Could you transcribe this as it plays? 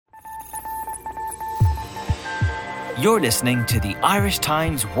You're listening to the Irish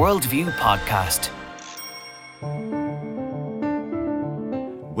Times Worldview podcast.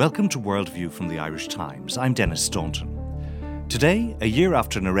 Welcome to Worldview from the Irish Times. I'm Denis Staunton. Today, a year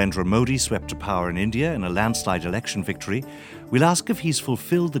after Narendra Modi swept to power in India in a landslide election victory, we'll ask if he's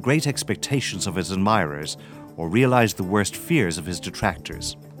fulfilled the great expectations of his admirers or realised the worst fears of his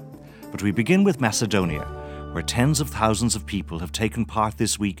detractors. But we begin with Macedonia, where tens of thousands of people have taken part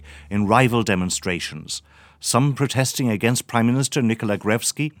this week in rival demonstrations, some protesting against Prime Minister Nikola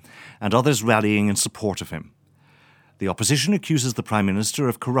Gruevski and others rallying in support of him. The opposition accuses the Prime Minister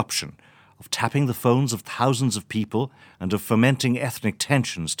of corruption, of tapping the phones of thousands of people and of fomenting ethnic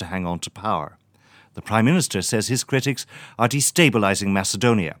tensions to hang on to power. The Prime Minister says his critics are destabilising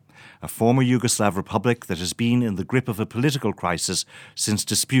Macedonia, a former Yugoslav republic that has been in the grip of a political crisis since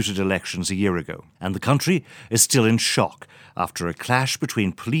disputed elections a year ago. And the country is still in shock after a clash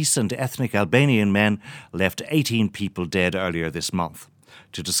between police and ethnic Albanian men left 18 people dead earlier this month.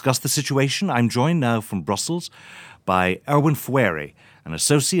 To discuss the situation, I'm joined now from Brussels by Erwan Fouere, an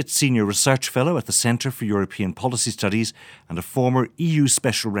Associate Senior Research Fellow at the Centre for European Policy Studies and a former EU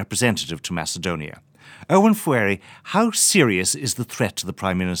Special Representative to Macedonia. Erwan Fouere, how serious is the threat to the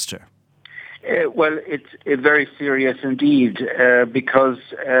Prime Minister? Well, it's very serious indeed, because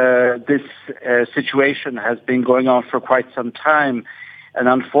this situation has been going on for quite some time. And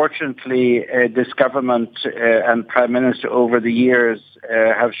unfortunately, this government and Prime Minister over the years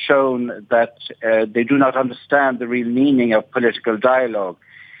have shown that they do not understand the real meaning of political dialogue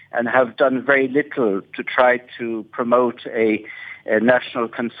and have done very little to try to promote a national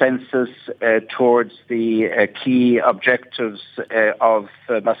consensus towards the key objectives of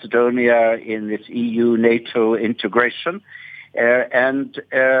Macedonia in its EU-NATO integration. And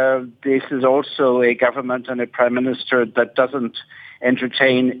this is also a government and a Prime Minister that doesn't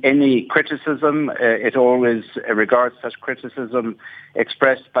entertain any criticism. It always regards such criticism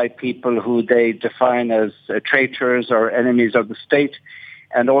expressed by people who they define as traitors or enemies of the state.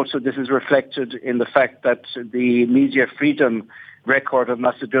 And also this is reflected in the fact that the media freedom record of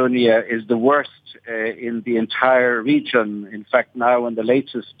Macedonia is the worst in the entire region. In fact, now in the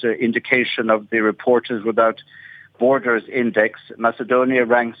latest indication of the Reporters Without Borders Index, Macedonia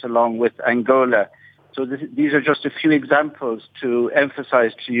ranks along with Angola. So these are just a few examples to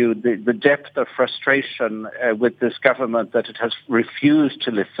emphasize to you the depth of frustration with this government, that it has refused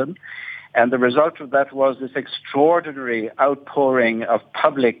to listen. And the result of that was this extraordinary outpouring of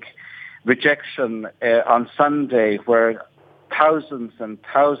public rejection on Sunday, where thousands and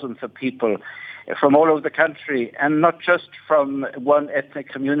thousands of people from all over the country, and not just from one ethnic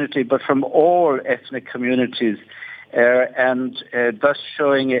community, but from all ethnic communities, and thus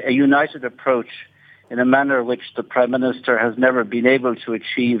showing a united approach in a manner which the Prime Minister has never been able to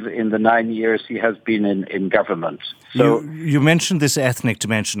achieve in the 9 years he has been in government. So you mentioned this ethnic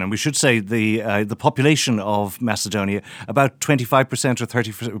dimension, and we should say the population of Macedonia, about 25% or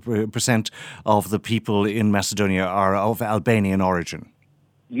 30% of the people in Macedonia are of Albanian origin.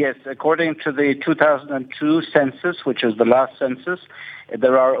 Yes, according to the 2002 census, which is the last census,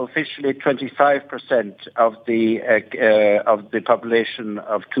 there are officially 25% of the population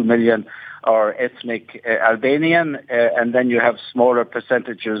of 2 million are ethnic Albanian, and then you have smaller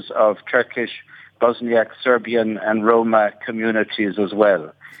percentages of Turkish, Bosniak, Serbian, and Roma communities as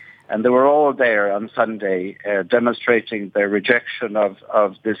well. And they were all there on Sunday demonstrating their rejection of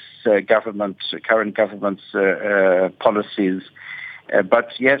this current government's policies. But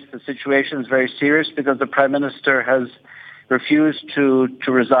yes, the situation is very serious because the Prime Minister has refused to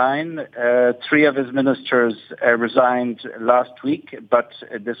resign. 3 of his ministers resigned last week, but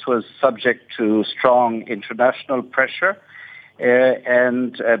this was subject to strong international pressure.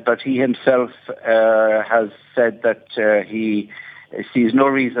 But he himself has said that he sees no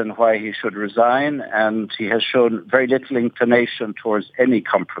reason why he should resign, and he has shown very little inclination towards any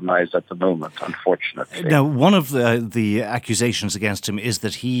compromise at the moment, unfortunately. Now, one of the accusations against him is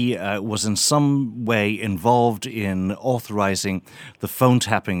that he was in some way involved in authorising the phone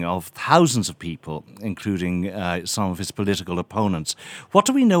tapping of thousands of people, including some of his political opponents. What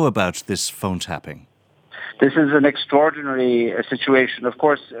do we know about this phone tapping? This is an extraordinary situation. Of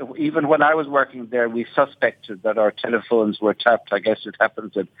course, even when I was working there, we suspected that our telephones were tapped. I guess it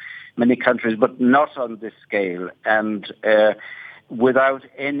happens in many countries, but not on this scale. And without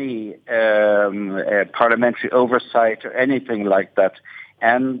any parliamentary oversight or anything like that.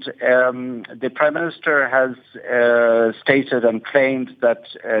 And the Prime Minister has stated and claimed that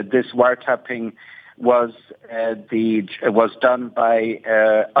this wiretapping was done by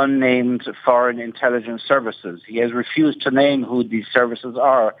unnamed foreign intelligence services. He has refused to name who these services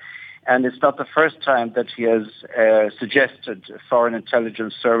are. And it's not the first time that he has suggested foreign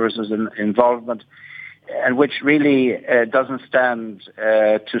intelligence services involvement, and which really doesn't stand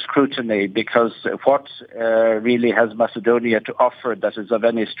to scrutiny, because what really has Macedonia to offer that is of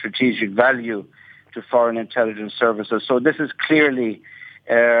any strategic value to foreign intelligence services? So this is clearly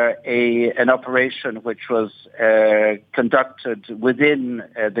an operation which was conducted within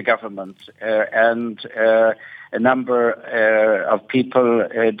the government, and a number of people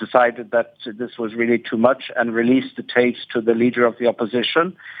decided that this was really too much and released the tapes to the leader of the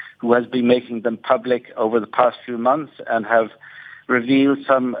opposition, who has been making them public over the past few months and have revealed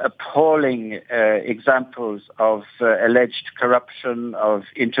some appalling examples of alleged corruption, of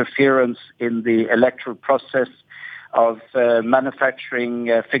interference in the electoral process, of manufacturing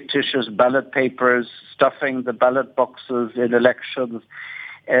fictitious ballot papers, stuffing the ballot boxes in elections,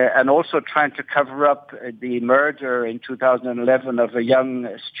 and also trying to cover up the murder in 2011 of a young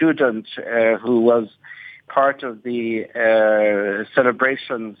student who was part of the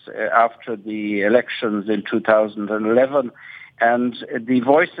celebrations after the elections in 2011. And the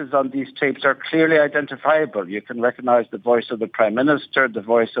voices on these tapes are clearly identifiable. You can recognize the voice of the Prime Minister, the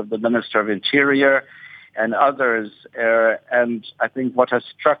voice of the Minister of Interior, and others. And I think what has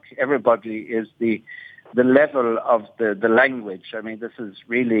struck everybody is the level of the language. I mean, this is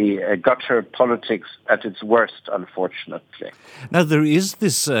really gutter politics at its worst, unfortunately. Now, there is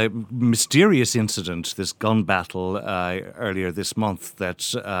this mysterious incident, this gun battle earlier this month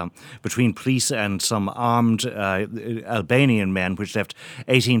that between police and some armed Albanian men, which left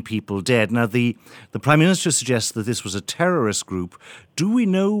 18 people dead. Now, the Prime Minister suggests that this was a terrorist group. Do we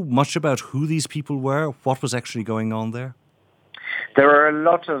know much about who these people were? What was actually going on there? There are a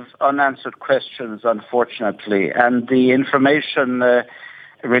lot of unanswered questions, unfortunately, and the information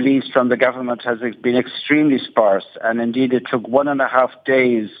released from the government has been extremely sparse, and indeed it took 1.5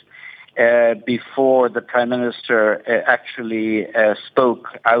 days before the Prime Minister actually spoke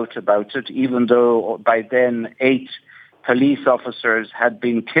out about it, even though by then 8 police officers had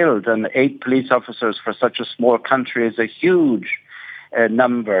been killed, and 8 police officers for such a small country is a huge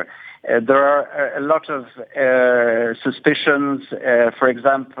number. There are a lot of suspicions. For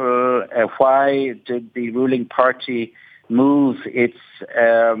example, why did the ruling party move its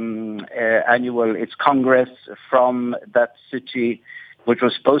Congress from that city, which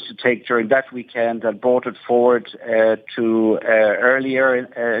was supposed to take during that weekend, and brought it forward to earlier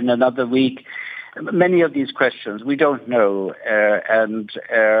in another week? Many of these questions we don't know, and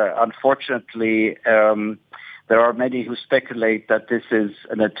unfortunately, there are many who speculate that this is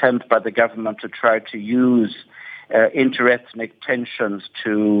an attempt by the government to try to use interethnic tensions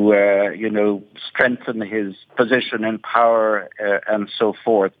to, strengthen his position in power and so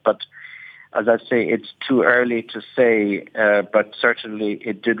forth. But as I say, it's too early to say, but certainly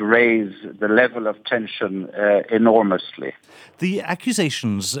it did raise the level of tension enormously. The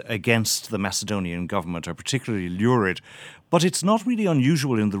accusations against the Macedonian government are particularly lurid, but it's not really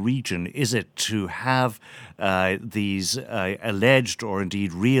unusual in the region, is it, to have these alleged or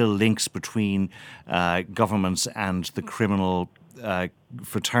indeed real links between governments and the criminal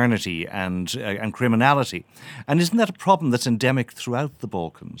fraternity and criminality? And isn't that a problem that's endemic throughout the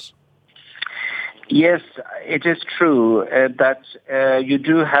Balkans? Yes, it is true that you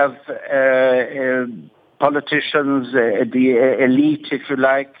do have politicians, the elite, if you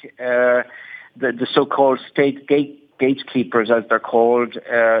like, the so-called state gatekeepers, as they're called,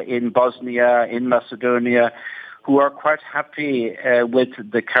 in Bosnia, in Macedonia, who are quite happy with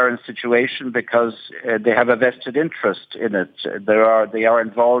the current situation because they have a vested interest in it. They are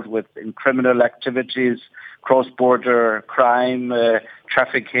involved in criminal activities, cross-border crime,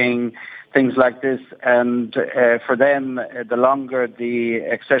 trafficking, things like this. And for them, the longer the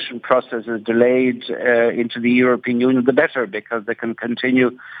accession process is delayed into the European Union, the better, because they can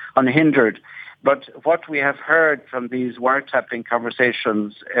continue unhindered. But what we have heard from these wiretapping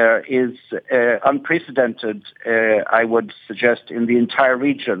conversations is unprecedented, I would suggest, in the entire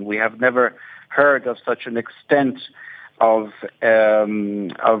region. We have never heard of such an extent of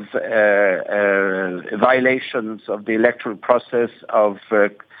violations of the electoral process, of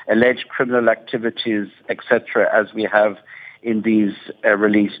alleged criminal activities, etc., as we have in these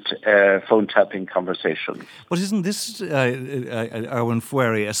released phone tapping conversations. But isn't this, Erwan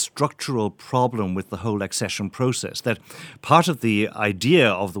Fouere, a structural problem with the whole accession process? That part of the idea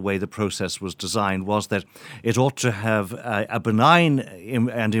of the way the process was designed was that it ought to have a benign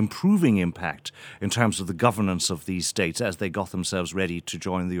and improving impact in terms of the governance of these states as they got themselves ready to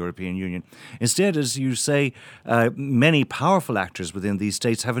join the European Union. Instead, as you say, many powerful actors within these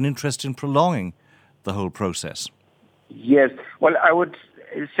states have an interest in prolonging the whole process. Yes. Well, I would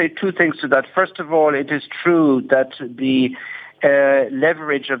say two things to that. First of all, it is true that the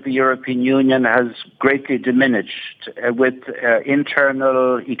leverage of the European Union has greatly diminished with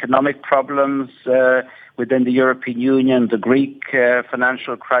internal economic problems within the European Union, the Greek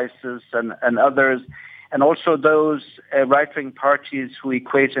financial crisis and others, and also those right-wing parties who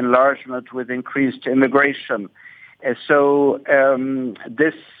equate enlargement with increased immigration. So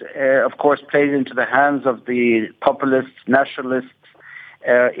this, of course, plays into the hands of the populists, nationalists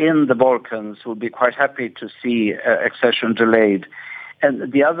in the Balkans, who will be quite happy to see accession delayed.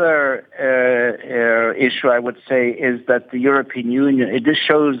 And the other issue, I would say, is that the European Union, this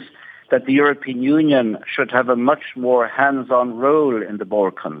shows that the European Union should have a much more hands-on role in the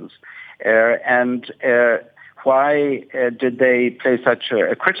Balkans. Why did they play such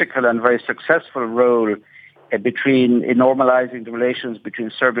a critical and very successful role in normalizing the relations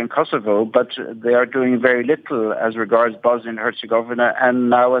between Serbia and Kosovo, but they are doing very little as regards Bosnia and Herzegovina and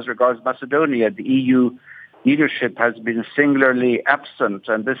now as regards Macedonia? The EU leadership has been singularly absent,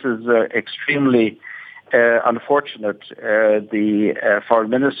 and this is extremely unfortunate. The foreign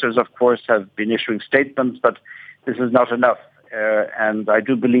ministers, of course, have been issuing statements, but this is not enough. And I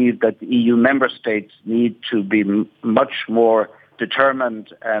do believe that the EU member states need to be much more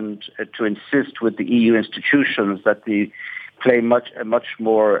determined and to insist with the EU institutions that they play a much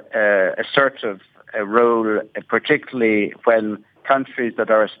more assertive role, particularly when countries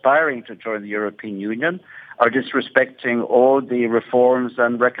that are aspiring to join the European Union are disrespecting all the reforms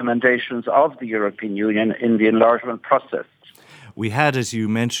and recommendations of the European Union in the enlargement process. We had, as you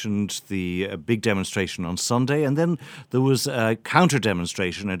mentioned, the big demonstration on Sunday, and then there was a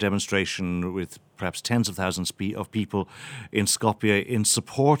counter-demonstration, a demonstration with perhaps tens of thousands of people in Skopje in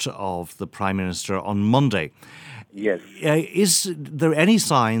support of the Prime Minister on Monday. Yes. Is there any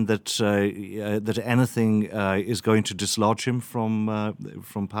sign that that anything is going to dislodge him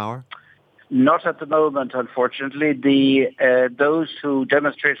from power? Not at the moment, unfortunately. Those who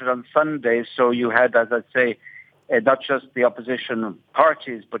demonstrated on Sunday, so you had, as I say, not just the opposition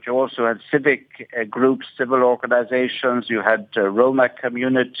parties, but you also had civic groups, civil organizations, you had Roma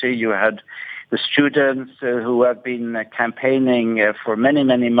community, you had the students who have been campaigning for many,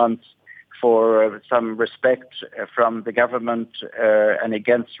 many months for some respect from the government and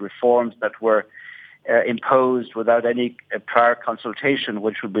against reforms that were imposed without any prior consultation,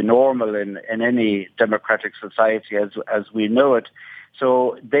 which would be normal in any democratic society as we know it.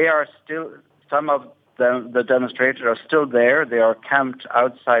 So they are still, some of the demonstrators are still there. They are camped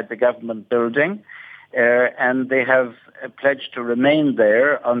outside the government building, and they have pledged to remain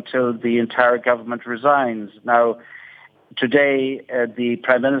there until the entire government resigns. Now, today, the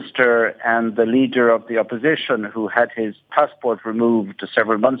Prime Minister and the leader of the opposition, who had his passport removed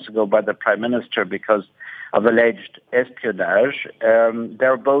several months ago by the Prime Minister because of alleged espionage,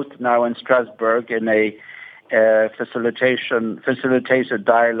 they're both now in Strasbourg in a facilitated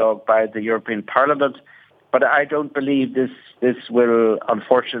dialogue by the European Parliament. But I don't believe this will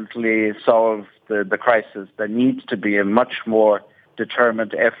unfortunately solve the crisis. There needs to be a much more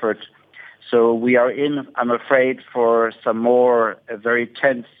determined effort. So we are in, I'm afraid, for some more very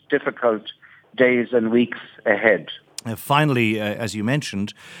tense, difficult days and weeks ahead. Finally, as you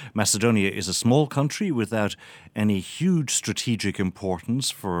mentioned, Macedonia is a small country without any huge strategic importance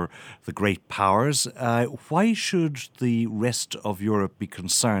for the great powers. Why should the rest of Europe be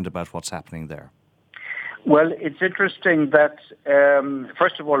concerned about what's happening there? Well, it's interesting that,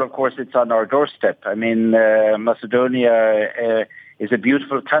 first of all, of course, it's on our doorstep. I mean, Macedonia is a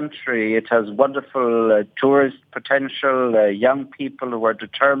beautiful country. It has wonderful tourist potential, young people who are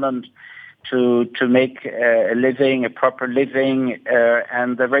determined to make a living, a proper living,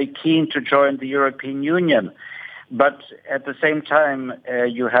 and they're very keen to join the European Union. But at the same time,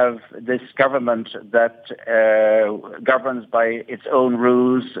 you have this government that governs by its own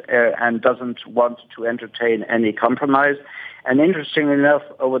rules and doesn't want to entertain any compromise. And interestingly enough,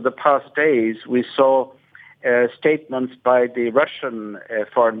 over the past days, we saw statements by the Russian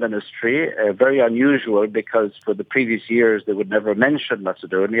foreign ministry, very unusual because for the previous years they would never mention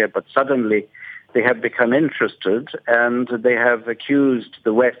Macedonia, but suddenly they have become interested and they have accused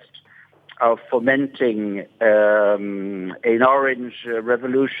the West of fomenting an orange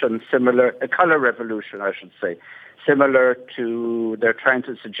revolution, a color revolution, I should say, similar to, they're trying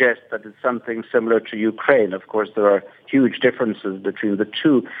to suggest that it's something similar to Ukraine. Of course, there are huge differences between the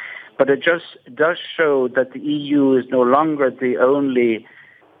two. But it just does show that the EU is no longer the only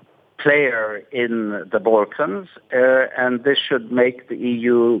player in the Balkans, and this should make the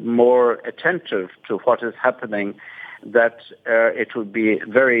EU more attentive to what is happening, that it would be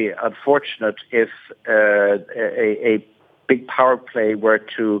very unfortunate if a big power play were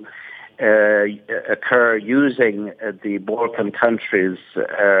to occur using the Balkan countries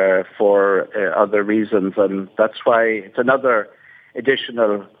for other reasons, and that's why it's another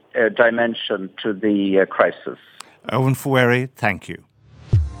additional dimension to the crisis. Erwan Fouere, thank you.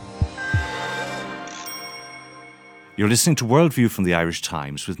 You're listening to Worldview from the Irish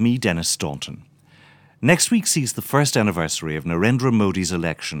Times with me, Denis Staunton. Next week sees the first anniversary of Narendra Modi's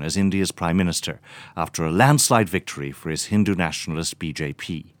election as India's Prime Minister after a landslide victory for his Hindu nationalist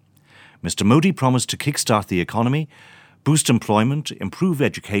BJP. Mr. Modi promised to kickstart the economy, boost employment, improve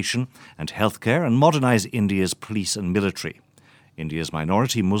education and healthcare, and modernise India's police and military. India's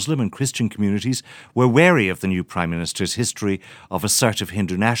minority Muslim and Christian communities were wary of the new Prime Minister's history of assertive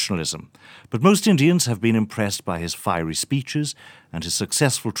Hindu nationalism, but most Indians have been impressed by his fiery speeches and his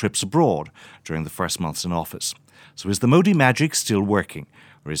successful trips abroad during the first months in office. So is the Modi magic still working,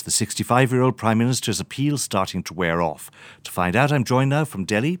 or is the 65-year-old Prime Minister's appeal starting to wear off? To find out, I'm joined now from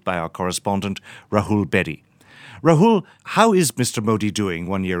Delhi by our correspondent Rahul Bedi. Rahul, how is Mr. Modi doing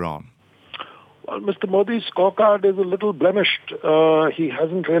 1 year on? Well, Mr. Modi's scorecard is a little blemished. He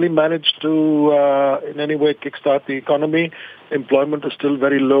hasn't really managed to, in any way, kickstart the economy. Employment is still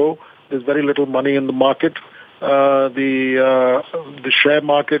very low. There's very little money in the market. The share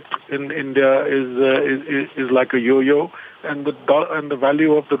market in India is like a yo-yo, and the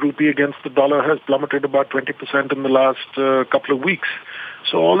value of the rupee against the dollar has plummeted about 20% in the last couple of weeks.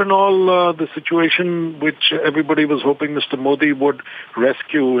 So all in all, the situation which everybody was hoping Mr. Modi would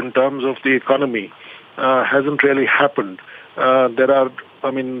rescue in terms of the economy hasn't really happened.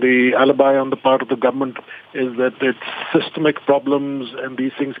 The alibi on the part of the government is that it's systemic problems and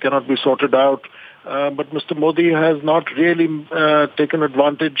these things cannot be sorted out. But Mr. Modi has not really taken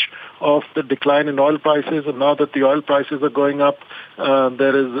advantage of the decline in oil prices, and now that the oil prices are going up,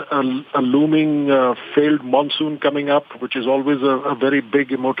 there is a looming failed monsoon coming up, which is always a very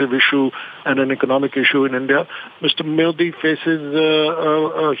big emotive issue and an economic issue in India. Mr. Modi faces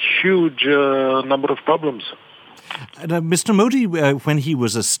a huge number of problems. Mr. Modi, when he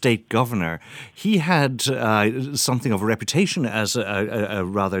was a state governor, he had something of a reputation as a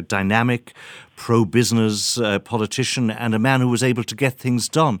rather dynamic, pro-business politician and a man who was able to get things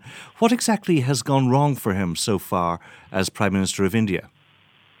done. What exactly has gone wrong for him so far as Prime Minister of India?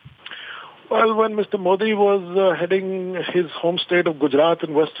 Well, when Mr. Modi was heading his home state of Gujarat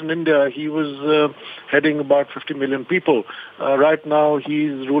in Western India, he was heading about 50 million people. Right now,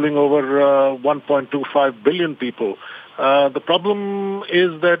 he's ruling over 1.25 billion people. The problem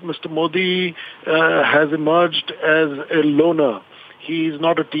is that Mr. Modi has emerged as a loner. He's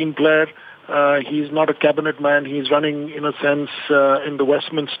not a team player. He's not a cabinet man. He's running, in a sense, in the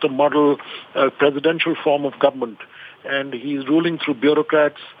Westminster model, presidential form of government. And he's ruling through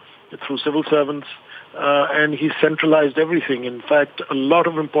bureaucrats, through civil servants, and he's centralized everything. In fact, a lot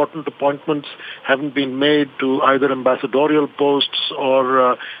of important appointments haven't been made to either ambassadorial posts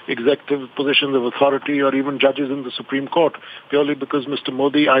or executive positions of authority or even judges in the Supreme Court, purely because Mr.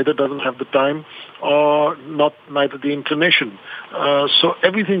 Modi either doesn't have the time or neither the inclination. So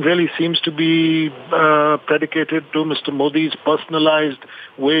everything really seems to be predicated to Mr. Modi's personalized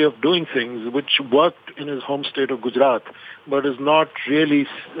way of doing things, which worked in his home state of Gujarat, but is not really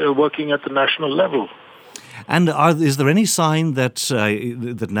working at the national level. And is there any sign that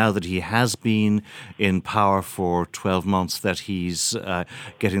that now that he has been in power for 12 months that he's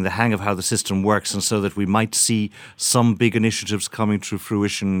getting the hang of how the system works, and so that we might see some big initiatives coming to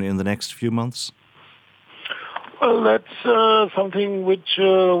fruition in the next few months? Well, that's something which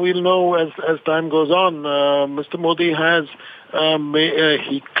we'll know as time goes on. Mr. Modi has,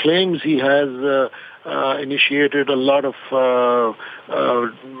 he claims he has initiated a lot of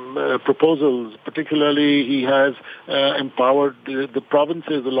proposals. Particularly, he has empowered the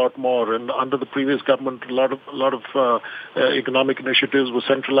provinces a lot more. And under the previous government, a lot of economic initiatives were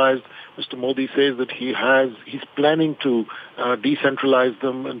centralized. Mr. Modi says that he's planning to decentralize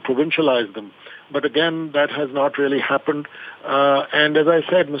them and provincialize them. But again, that has not really happened. And as I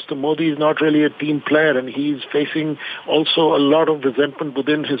said, Mr. Modi is not really a team player, and he's facing also a lot of resentment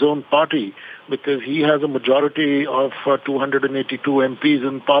within his own party, because he has a majority of 282 MPs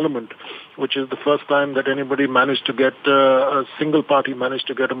in Parliament, which is the first time that anybody managed to get, a single party managed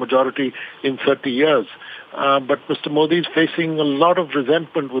to get a majority in 30 years. But Mr. Modi is facing a lot of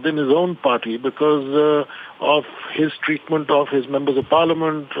resentment within his own party because of his treatment of his members of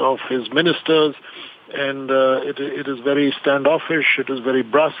parliament, of his ministers, and it is very standoffish, it is very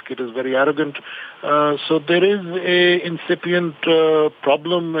brusque, it is very arrogant. So there is a incipient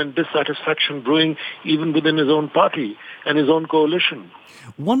problem and dissatisfaction brewing even within his own party and his own coalition.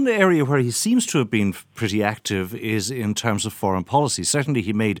 One area where he seems to have been pretty active is in terms of foreign policy. Certainly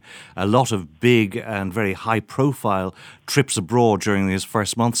he made a lot of big and very high-profile trips abroad during his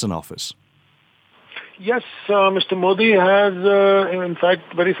first months in office. Yes, Mr. Modi has, in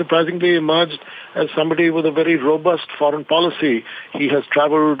fact, very surprisingly emerged as somebody with a very robust foreign policy. He has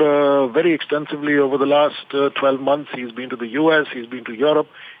traveled very extensively over the last 12 months. He's been to the US, he's been to Europe,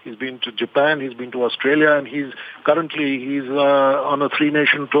 he's been to Japan, he's been to Australia, and he's on a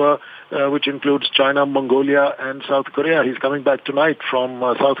three-nation tour, which includes China, Mongolia, and South Korea. He's coming back tonight from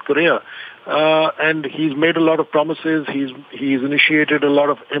South Korea. And he's made a lot of promises. He's initiated a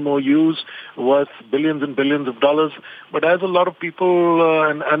lot of MOUs worth billions and billions of dollars. But as a lot of people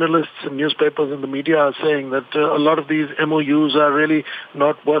and analysts and newspapers and the media are saying, that a lot of these MOUs are really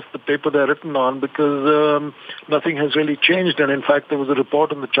not worth the paper they're written on, because nothing has really changed. And in fact, there was a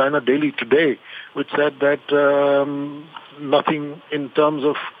report in the China Daily today which said that nothing in terms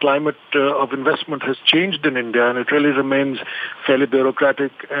of climate of investment has changed in India, and it really remains fairly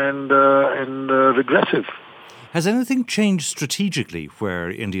bureaucratic and regressive. Has anything changed strategically where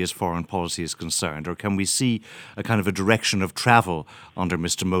India's foreign policy is concerned, or can we see a kind of a direction of travel under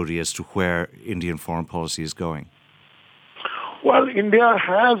Mr. Modi as to where Indian foreign policy is going? Well, India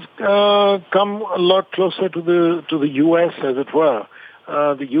has come a lot closer to the US, as it were.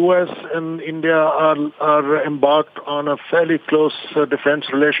 The US and India are embarked on a fairly close defense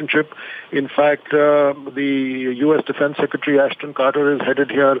relationship. In fact, the US Defense Secretary Ashton Carter is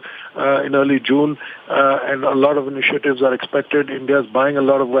headed here in early June, and a lot of initiatives are expected. India is buying a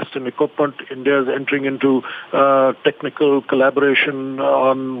lot of Western equipment. India is entering into technical collaboration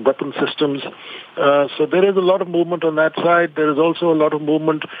on weapon systems. So there is a lot of movement on that side. There is also a lot of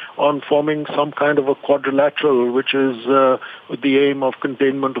movement on forming some kind of a quadrilateral, which is with the aim of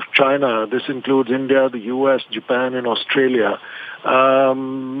containment of China. This includes India, the US, Japan, and Australia.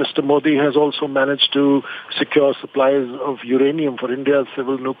 Mr. Modi has also managed to secure supplies of uranium for India's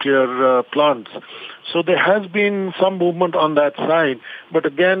civil nuclear plants. So there has been some movement on that side. But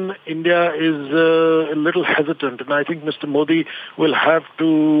again, India is a little hesitant. And I think Mr. Modi will have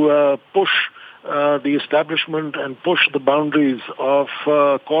to push the establishment and push the boundaries of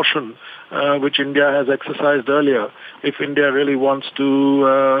caution which India has exercised earlier, if India really wants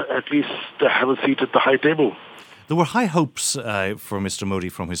to at least have a seat at the high table. There were high hopes for Mr. Modi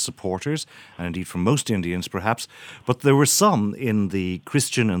from his supporters, and indeed from most Indians perhaps, but there were some in the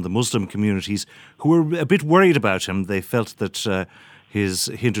Christian and the Muslim communities who were a bit worried about him. They felt that his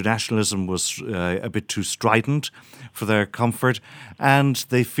Hindu nationalism was a bit too strident for their comfort, and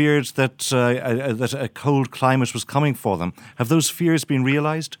they feared that a cold climate was coming for them. Have those fears been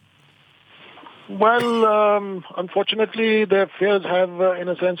realised? Well, unfortunately, their fears have, in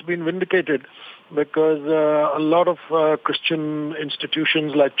a sense, been vindicated, because a lot of Christian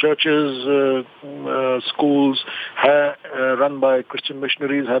institutions like churches, schools run by Christian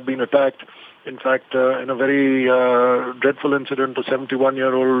missionaries have been attacked. In fact, in a very dreadful incident, a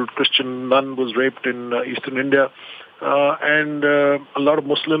 71-year-old Christian nun was raped in eastern India. And a lot of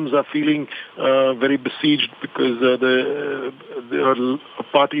Muslims are feeling very besieged, because there are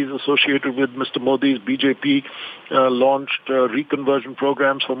parties associated with Mr. Modi's BJP launched reconversion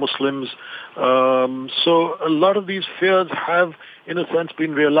programs for Muslims. So a lot of these fears have, in a sense,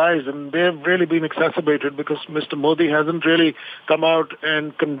 been realized, and they've really been exacerbated because Mr. Modi hasn't really come out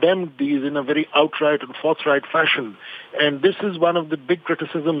and condemned these in a very outright and forthright fashion. And this is one of the big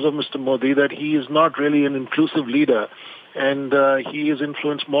criticisms of Mr. Modi, that he is not really an inclusive leader. And he is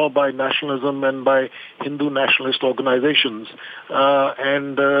influenced more by nationalism and by Hindu nationalist organizations.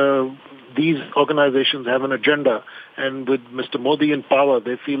 These organizations have an agenda. And with Mr. Modi in power,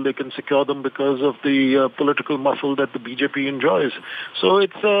 they feel they can secure them because of the political muscle that the BJP enjoys. So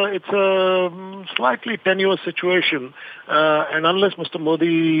it's a slightly tenuous situation. And unless Mr.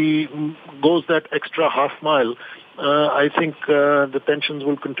 Modi goes that extra half mile, I think the tensions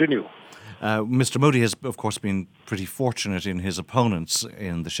will continue. Mr. Modi has, of course, been pretty fortunate in his opponents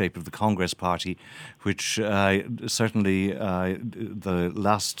in the shape of the Congress Party, which certainly the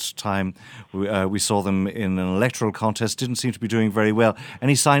last time we saw them in an electoral contest didn't seem to be doing very well.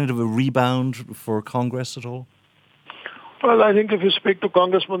 Any sign of a rebound for Congress at all? Well, I think if you speak to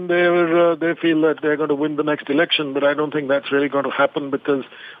congressmen, they feel that they're going to win the next election, but I don't think that's really going to happen, because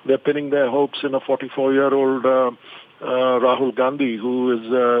they're pinning their hopes in a 44-year-old Rahul Gandhi, who is,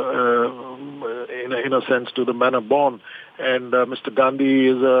 in a sense, to the manner born. And Mr. Gandhi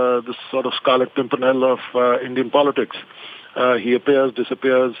is this sort of Scarlet Pimpernel of Indian politics. He appears,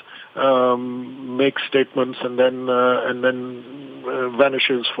 disappears, makes statements, and then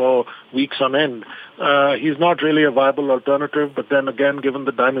vanishes for weeks on end. He's not really a viable alternative, but then again, given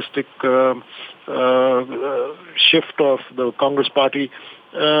the dynastic shift of the Congress party,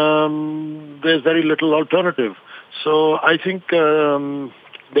 there's very little alternative. So I think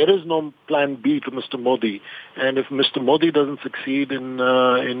there is no plan B to Mr. Modi. And if Mr. Modi doesn't succeed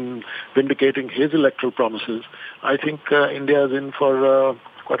in vindicating his electoral promises, I think India is in for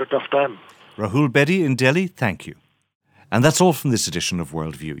quite a tough time. Rahul Bedi in Delhi, thank you. And that's all from this edition of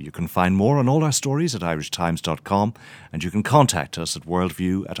Worldview. You can find more on all our stories at irishtimes.com, and you can contact us at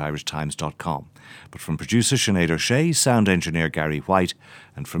worldview@irishtimes.com. But from producer Sinead O'Shea, sound engineer Gary White,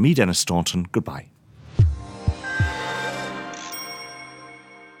 and from me, Denis Staunton, goodbye.